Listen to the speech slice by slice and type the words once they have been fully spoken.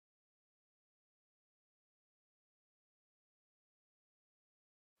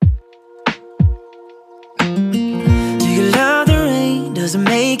does it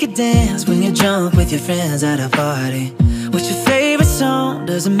make you dance when you're drunk with your friends at a party? What's your favorite song?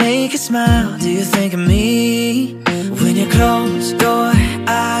 Does it make you smile? Do you think of me? When you close your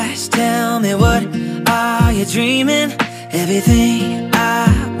eyes, tell me, what are you dreaming? Everything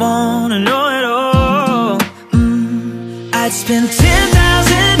I wanna know at all. I'd spend 10,000